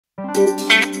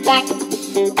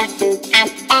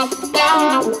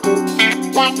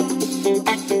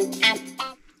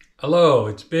Hello,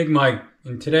 it's Big Mike,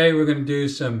 and today we're going to do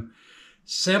some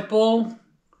simple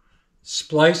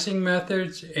splicing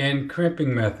methods and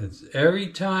crimping methods. Every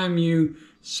time you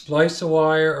splice a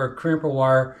wire or crimp a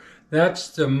wire, that's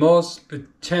the most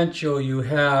potential you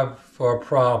have for a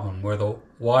problem, where the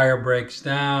wire breaks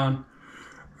down,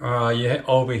 you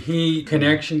overheat,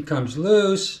 connection comes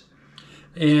loose.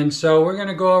 And so we're going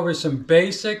to go over some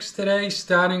basics today,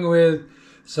 starting with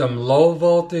some low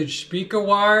voltage speaker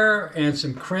wire and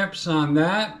some crimps on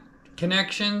that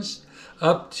connections,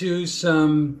 up to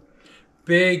some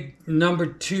big number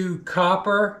 2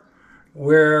 copper,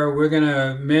 where we're going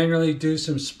to manually do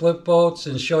some split bolts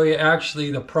and show you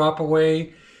actually the proper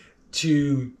way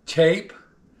to tape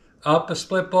up a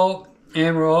split bolt.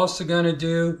 And we're also going to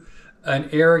do an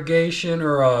irrigation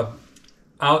or a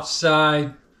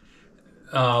outside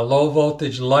low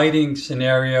voltage lighting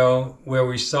scenario where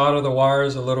we solder the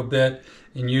wires a little bit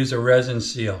and use a resin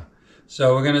seal.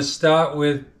 So we're going to start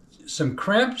with some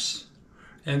crimps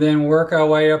and then work our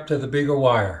way up to the bigger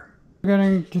wire. We're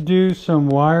going to do some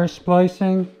wire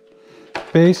splicing,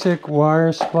 basic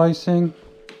wire splicing.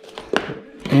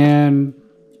 And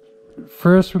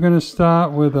first we're going to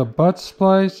start with a butt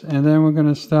splice, and then we're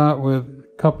going to start with a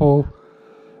couple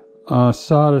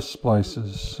solder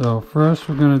splices. So first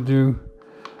we're going to do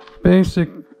basic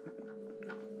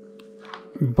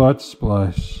butt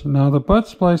splice. Now the butt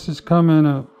splices come in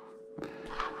a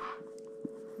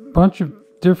bunch of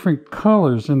different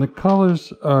colors, and the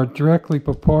colors are directly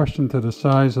proportional to the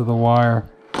size of the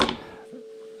wire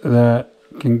that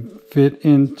can fit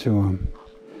into them.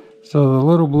 So the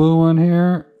little blue one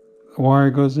here, the wire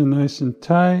goes in nice and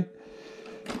tight.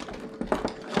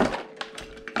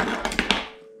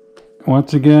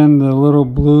 Once again, the little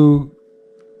blue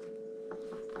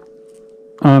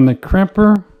on the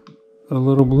crimper, the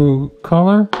little blue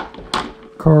color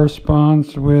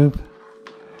corresponds with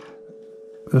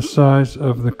the size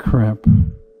of the crimp.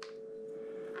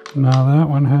 Now that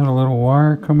one had a little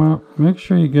wire come up. Make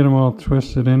sure you get them all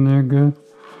twisted in there good.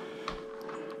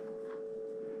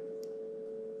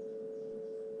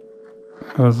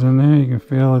 Goes in there, you can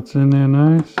feel it's in there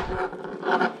nice.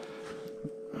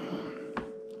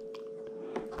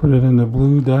 Put it in the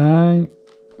blue dye.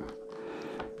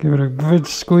 Give it a good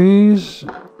squeeze,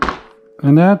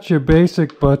 and that's your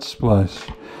basic butt splice.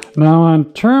 Now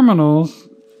on terminals,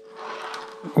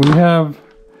 we have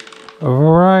a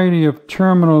variety of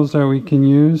terminals that we can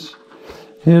use.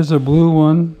 Here's a blue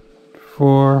one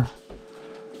for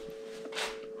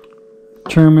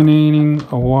terminating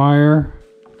a wire.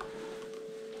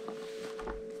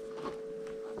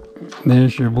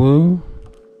 There's your blue.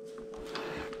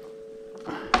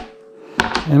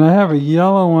 And I have a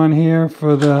yellow one here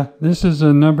for this is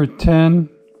a number 10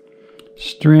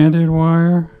 stranded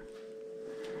wire,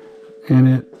 and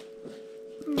it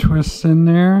twists in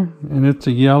there, and it's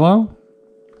a yellow.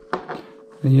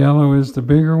 The yellow is the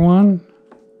bigger one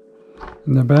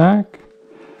in the back.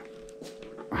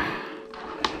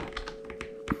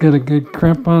 Get a good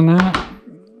crimp on that.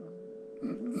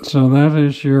 So that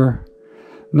is your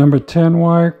number 10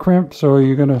 wire crimp. So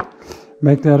you're going to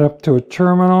make that up to a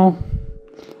terminal,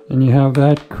 and you have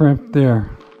that crimp there.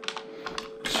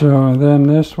 So then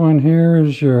this one here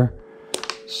is your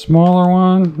smaller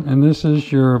one, and this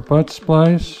is your butt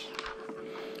splice.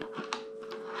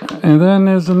 And then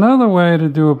there's another way to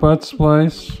do a butt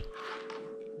splice,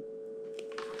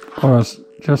 or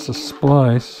just a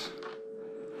splice.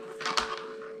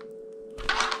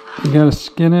 You got to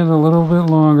skin it a little bit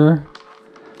longer.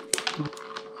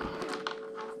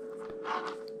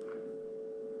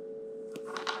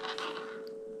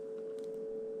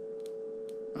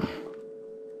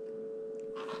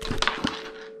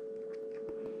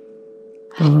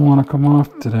 Doesn't want to come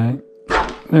off today.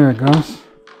 There it goes.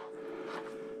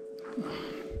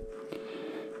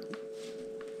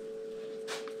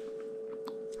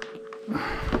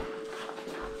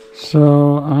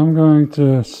 So I'm going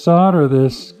to solder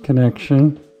this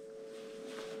connection.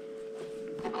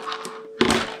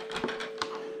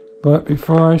 But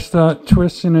before I start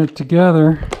twisting it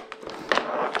together,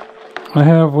 I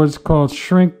have what's called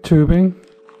shrink tubing.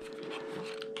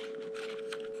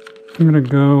 I'm going to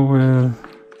go with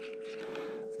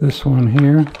this one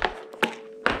here.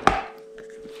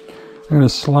 I'm going to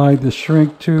slide the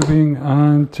shrink tubing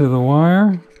onto the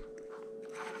wire.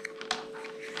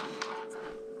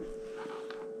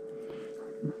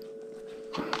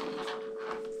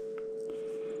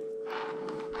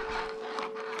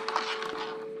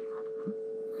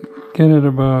 Get it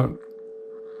about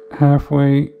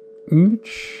halfway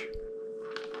each.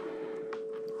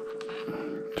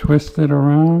 Twist it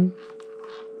around.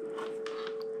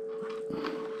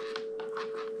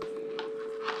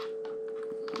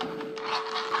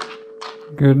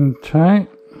 Good and tight.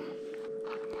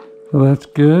 So that's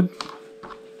good.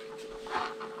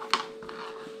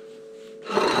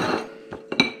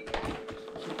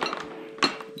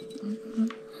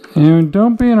 And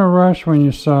don't be in a rush when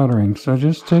you're soldering, so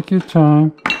just take your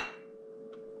time.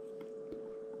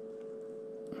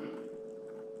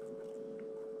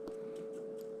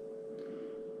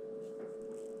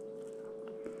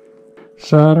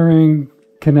 Soldering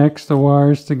connects the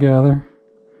wires together.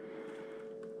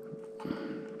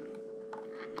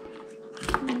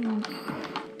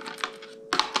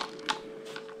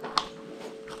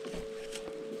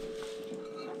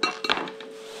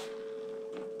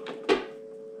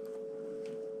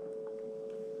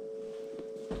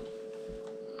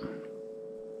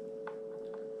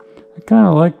 I kind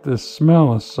of like the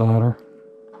smell of solder.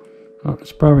 Oh,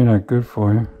 it's probably not good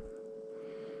for you,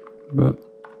 but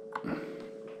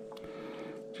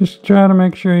just try to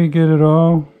make sure you get it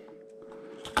all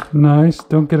nice.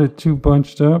 Don't get it too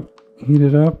bunched up. Heat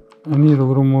it up. I need a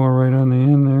little more right on the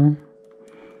end there.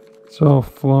 It's all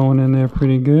flowing in there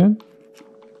pretty good.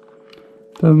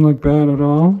 Doesn't look bad at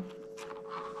all.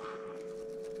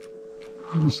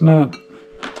 It's not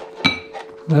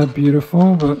that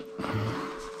beautiful, but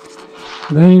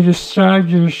then you just slide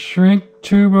your shrink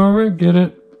tube over it, get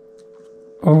it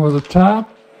over the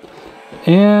top,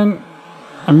 and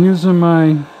I'm using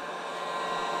my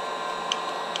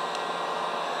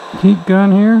heat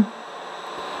gun here.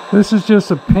 This is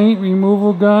just a paint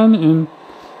removal gun, and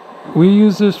we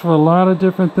use this for a lot of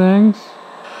different things.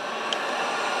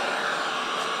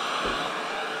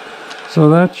 So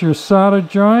that's your solder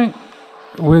joint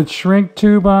with shrink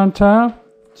tube on top.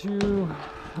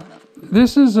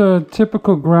 This is a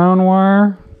typical ground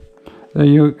wire that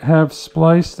you have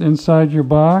spliced inside your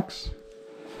box.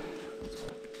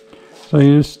 So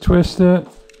you just twist it.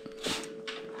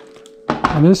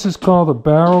 And this is called a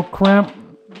barrel crimp.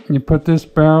 You put this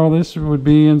barrel, this would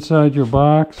be inside your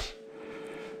box.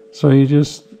 So you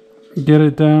just get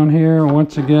it down here.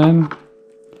 Once again,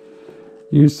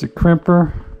 use the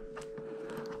crimper.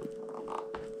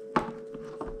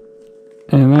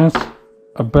 And that's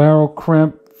a barrel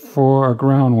crimp for a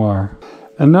ground wire.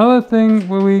 Another thing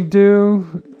we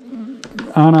do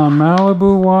on our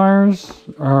Malibu wires,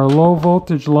 our low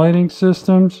voltage lighting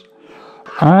systems,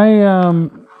 I've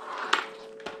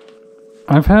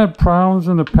had problems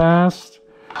in the past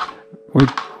with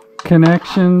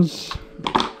connections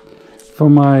for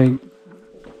my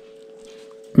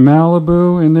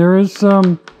Malibu, and there is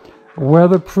some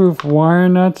weatherproof wire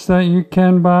nuts that you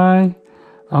can buy.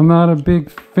 I'm not a big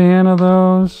fan of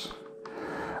those.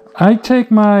 I take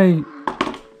my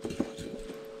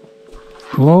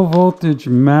low voltage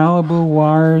Malibu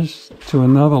wires to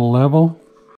another level.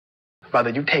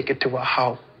 Brother, you take it to a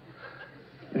whole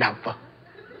level.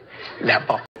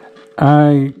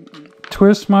 I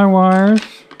twist my wires.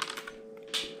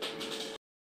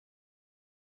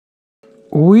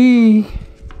 We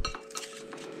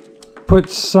put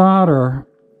solder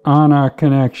on our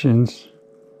connections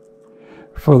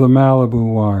for the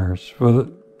Malibu wires, for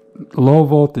the low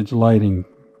voltage lighting.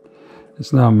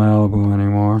 It's not Malibu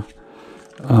anymore.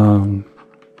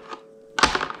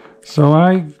 So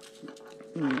I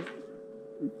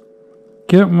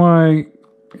get my,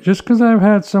 just because I've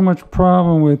had so much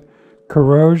problem with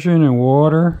corrosion and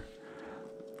water,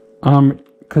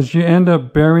 because you end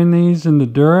up burying these in the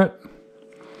dirt,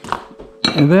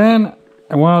 and then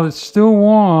while it's still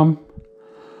warm,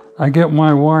 I get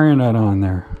my wire nut on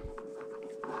there.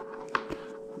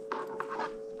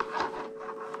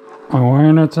 My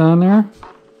wire nut's on there,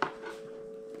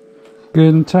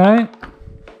 good and tight.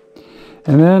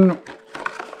 And then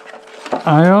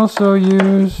I also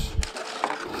use,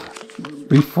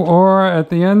 before, at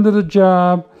the end of the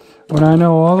job, when I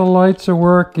know all the lights are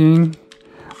working,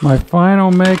 my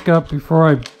final makeup before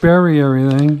I bury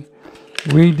everything,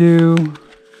 we do,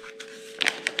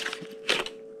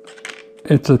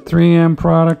 it's a 3M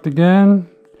product again.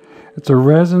 It's a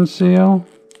resin seal.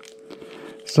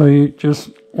 So you just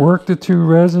work the two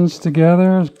resins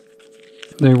together.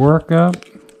 They work up.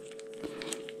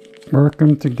 Work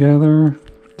them together.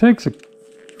 Takes a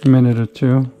minute or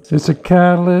two. It's a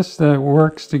catalyst that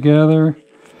works together.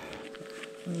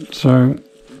 So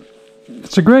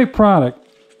it's a great product.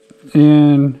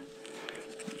 And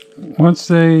once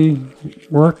they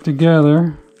work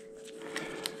together,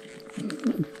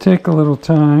 take a little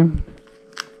time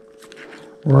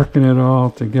working it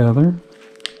all together.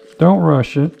 Don't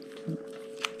rush it.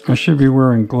 I should be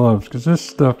wearing gloves because this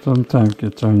stuff sometimes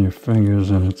gets on your fingers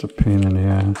and it's a pain in the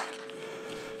ass.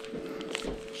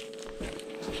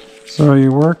 So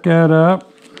you work that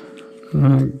up,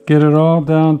 get it all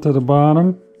down to the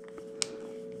bottom.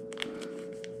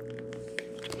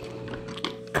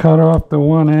 Cut off the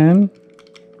one end.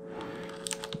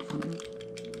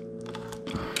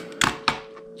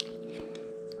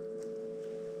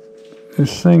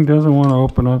 This thing doesn't want to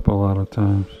open up a lot of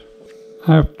times.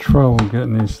 I have trouble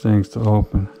getting these things to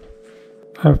open.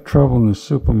 I have trouble in the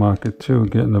supermarket too,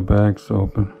 getting the bags to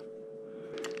open.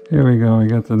 Here we go, we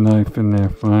got the knife in there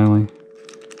finally.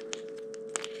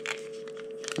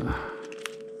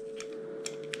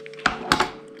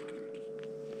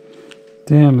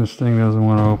 Damn, this thing doesn't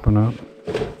want to open up.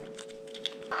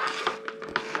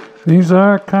 These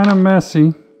are kind of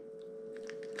messy.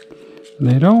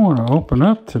 They don't want to open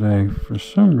up today for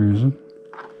some reason.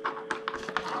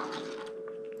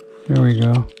 Here we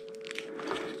go.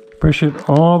 Push it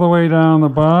all the way down the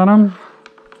bottom.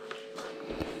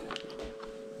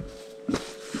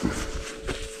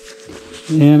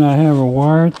 And I have a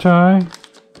wire tie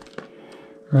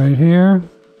right here.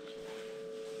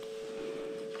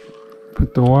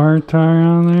 Put the wire tie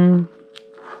on there.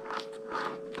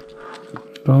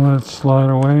 Don't let it slide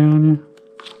away on you.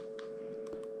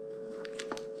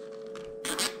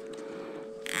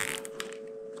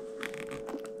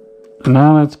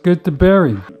 Now that's good to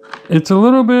bury. It's a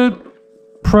little bit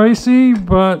pricey,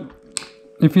 but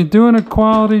if you're doing a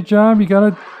quality job, you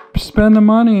gotta spend the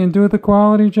money and do the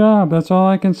quality job. That's all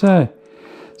I can say.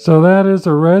 So that is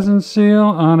a resin seal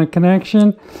on a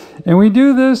connection. And we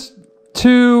do this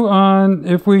too on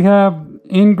if we have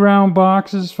in-ground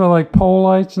boxes for like pole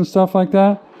lights and stuff like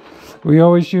that. We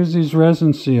always use these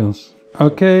resin seals.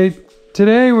 Okay,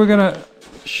 today we're gonna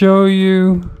show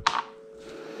you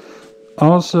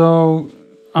also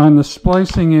on the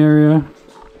splicing area,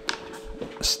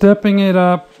 stepping it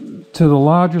up to the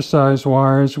larger size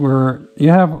wires where you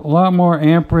have a lot more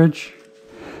amperage.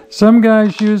 Some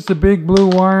guys use the big blue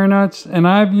wire nuts, and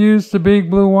I've used the big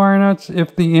blue wire nuts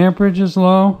if the amperage is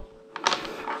low.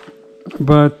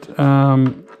 But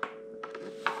on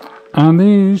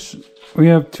these, we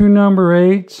have 2 number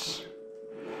 8s,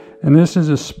 and this is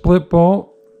a split bolt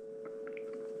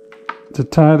to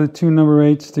tie the 2 number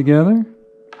 8s together.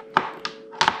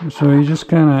 So you just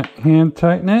kind of hand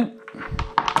tighten it.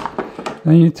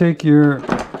 Then you take your,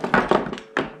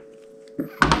 I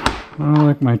don't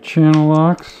like my channel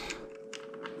locks.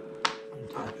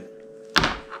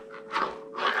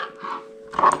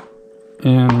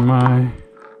 And my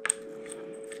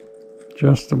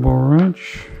adjustable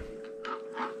wrench.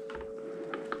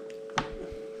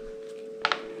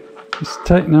 Just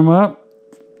tighten them up.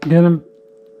 Get them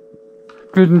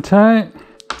good and tight.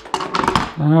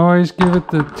 I always give it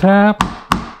the tap.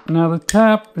 Now the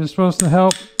tap is supposed to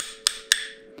help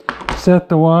set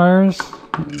the wires.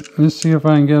 Let's see if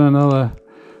I can get another,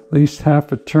 at least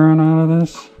half a turn out of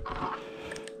this.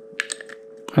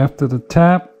 After the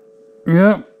tap,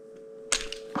 yep,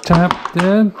 tap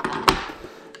did.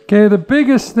 Okay, the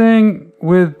biggest thing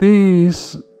with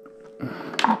these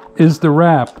is the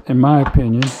wrap, in my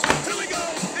opinion.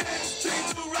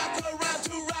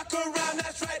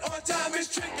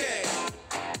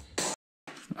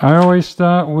 I always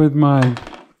start with my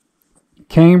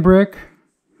cambric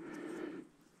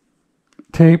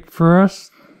tape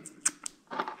first.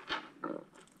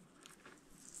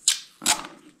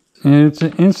 And it's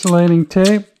an insulating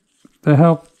tape to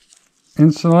help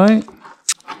insulate.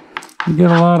 You can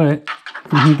get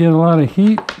a lot of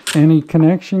heat. Any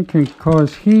connection can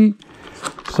cause heat.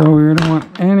 So we don't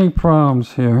want any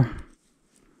problems here.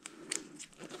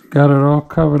 Got it all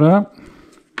covered up.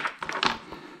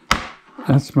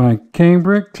 That's my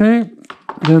cambric tape.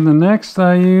 Then the next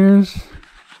I use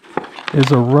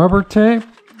is a rubber tape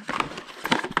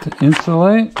to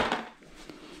insulate.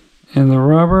 And the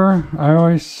rubber, I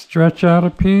always stretch out a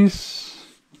piece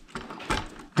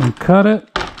and cut it.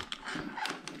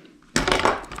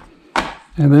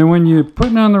 And then when you're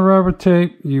putting on the rubber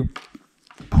tape, you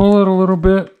pull it a little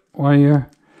bit while you're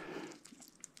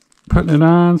putting it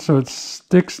on so it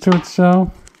sticks to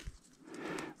itself.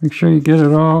 Make sure you get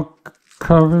it all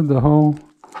covered, the whole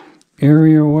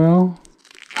area well.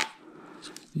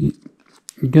 You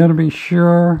got to be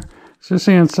sure,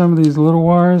 especially on some of these little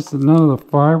wires, that none of the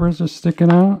fibers are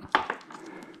sticking out.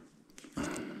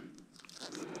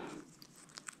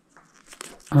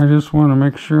 I just want to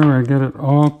make sure I get it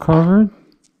all covered.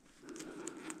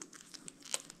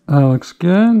 That looks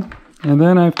good. And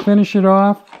then I finish it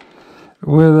off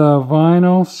with a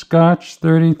vinyl Scotch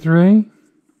 33.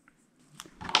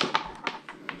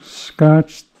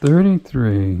 Scotch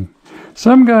 33.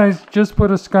 Some guys just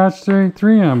put a Scotch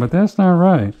 33 on, but that's not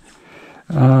right.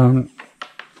 And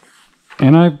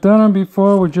I've done them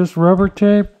before with just rubber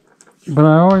tape, but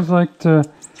I always like to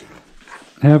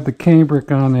have the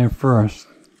cambric on there first.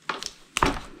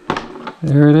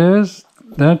 There it is.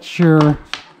 That's your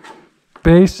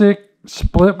basic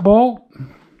split bolt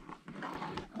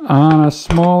on a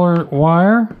smaller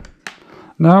wire.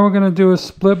 Now we're going to do a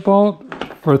split bolt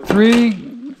for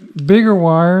 3 bigger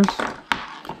wires,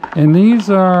 and these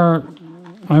are,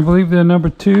 I believe they're number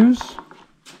 2s.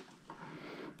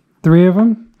 3 of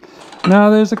them.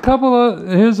 Now there's a couple of,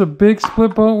 here's a big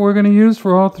split bolt we're going to use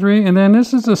for all 3, and then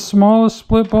this is the smallest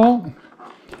split bolt,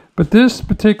 but this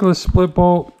particular split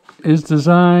bolt is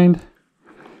designed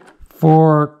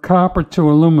for copper to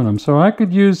aluminum. So I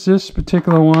could use this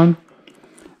particular one.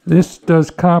 This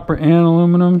does copper and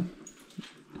aluminum.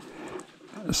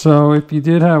 So if you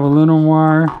did have aluminum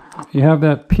wire, you have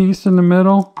that piece in the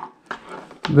middle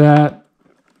that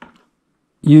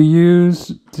you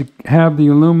use to have the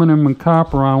aluminum and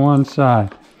copper on one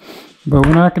side. But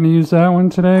we're not going to use that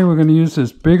one today. We're going to use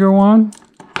this bigger one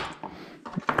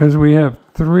because we have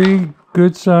 3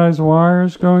 good sized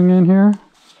wires going in here.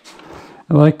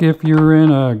 Like if you're in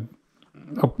a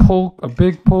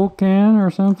big pull can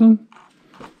or something.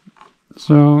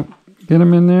 So get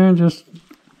them in there and just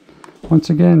once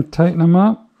again tighten them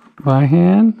up by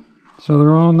hand so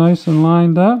they're all nice and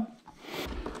lined up.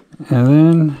 And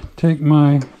then take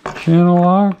my channel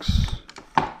locks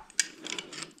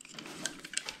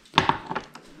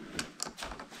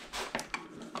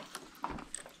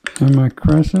and my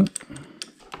crescent,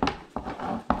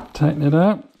 tighten it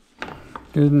up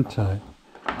good and tight.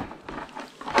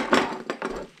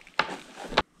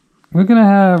 We're going to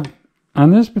have,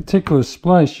 on this particular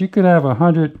splice, you could have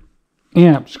 100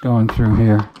 amps going through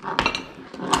here.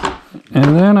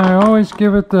 And then I always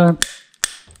give it the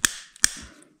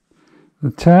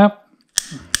tap.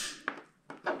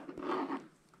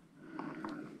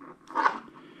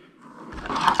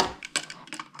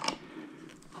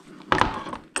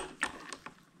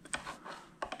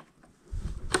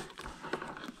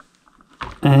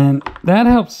 And that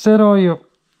helps set all your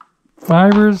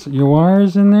fibers, your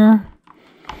wires in there.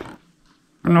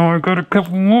 Now I've got a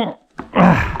couple more.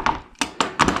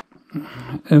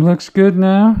 It looks good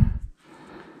now.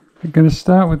 We're going to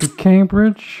start with the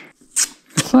Cambridge.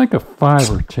 It's like a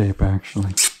fiber tape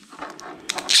actually.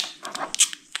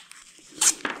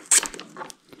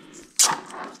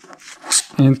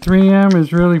 And 3M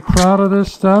is really proud of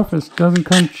this stuff. It doesn't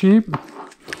come cheap.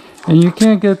 And you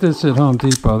can't get this at Home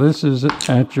Depot. This is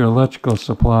at your electrical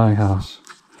supply house.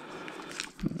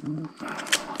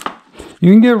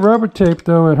 You can get rubber tape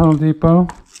though at Home Depot.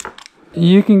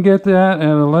 You can get that at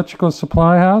an electrical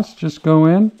supply house. Just go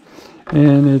in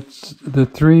and it's the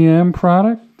 3M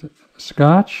product,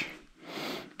 Scotch.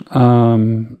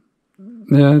 Yeah,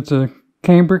 it's a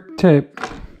cambric tape.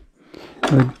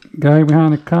 The guy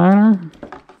behind the counter,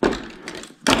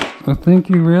 I think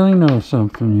you really know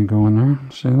something. You go in there,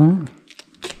 see that?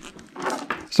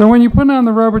 So when you put on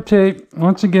the rubber tape,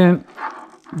 once again,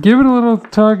 give it a little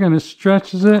tug and it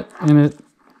stretches it and it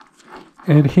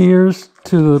adheres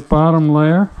to the bottom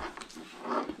layer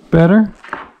better.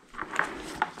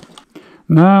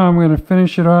 Now I'm going to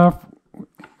finish it off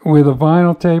with a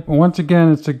vinyl tape. Once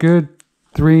again, it's a good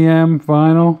 3M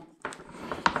vinyl.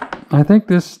 I think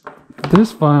this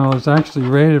vinyl is actually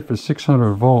rated for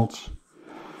 600 volts.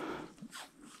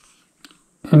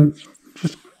 And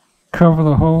just cover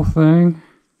the whole thing.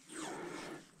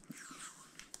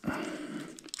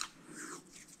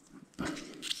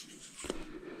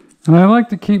 And I like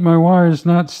to keep my wires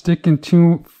not sticking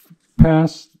too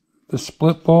past the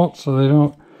split bolt so they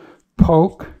don't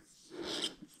poke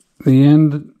the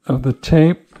end of the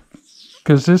tape,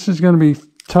 because this is going to be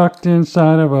tucked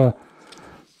inside of a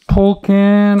pull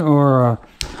can or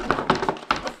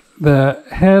the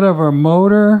head of a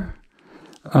motor.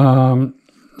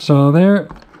 So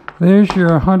there's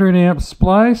your 100 amp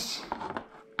splice.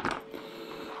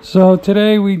 So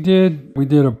today we did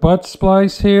a butt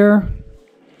splice here,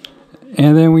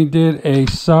 and then we did a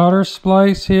solder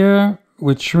splice here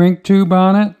with shrink tube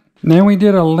on it. And then we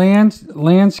did a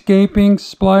landscaping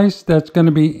splice that's going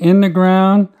to be in the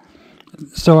ground.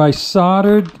 So I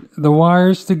soldered the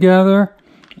wires together,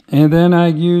 and then I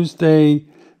used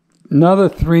another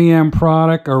 3M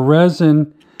product, a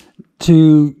resin,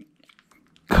 to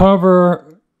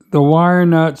cover the wire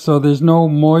nut so there's no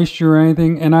moisture or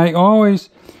anything. And I always,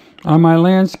 on my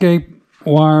landscape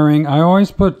wiring, I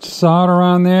always put solder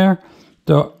on there,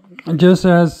 just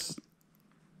as,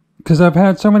 because I've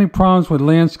had so many problems with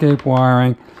landscape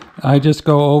wiring, I just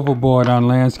go overboard on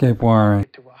landscape wiring.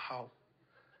 to a house.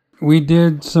 We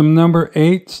did some number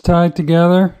 8s tied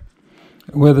together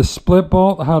with a split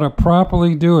bolt, how to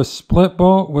properly do a split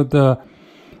bolt with the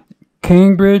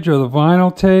Cambridge or the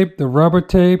vinyl tape, the rubber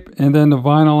tape, and then the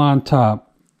vinyl on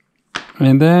top.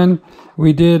 And then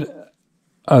we did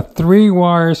a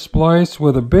 3-wire splice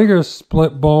with a bigger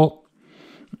split bolt.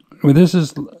 Well, this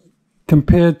is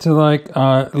compared to like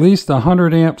at least a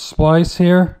 100 amp splice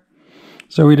here.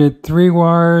 So we did 3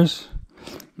 wires.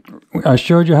 I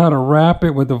showed you how to wrap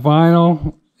it with the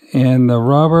vinyl and the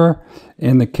rubber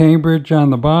and the Cambridge on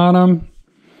the bottom.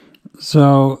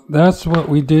 So that's what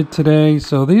we did today.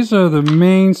 So these are the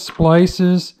main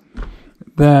splices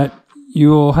that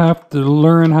you'll have to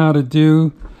learn how to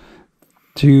do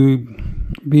to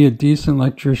be a decent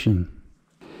electrician.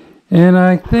 And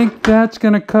I think that's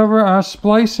going to cover our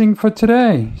splicing for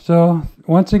today. So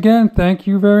once again, thank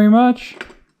you very much.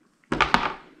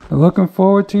 Looking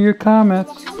forward to your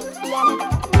comments.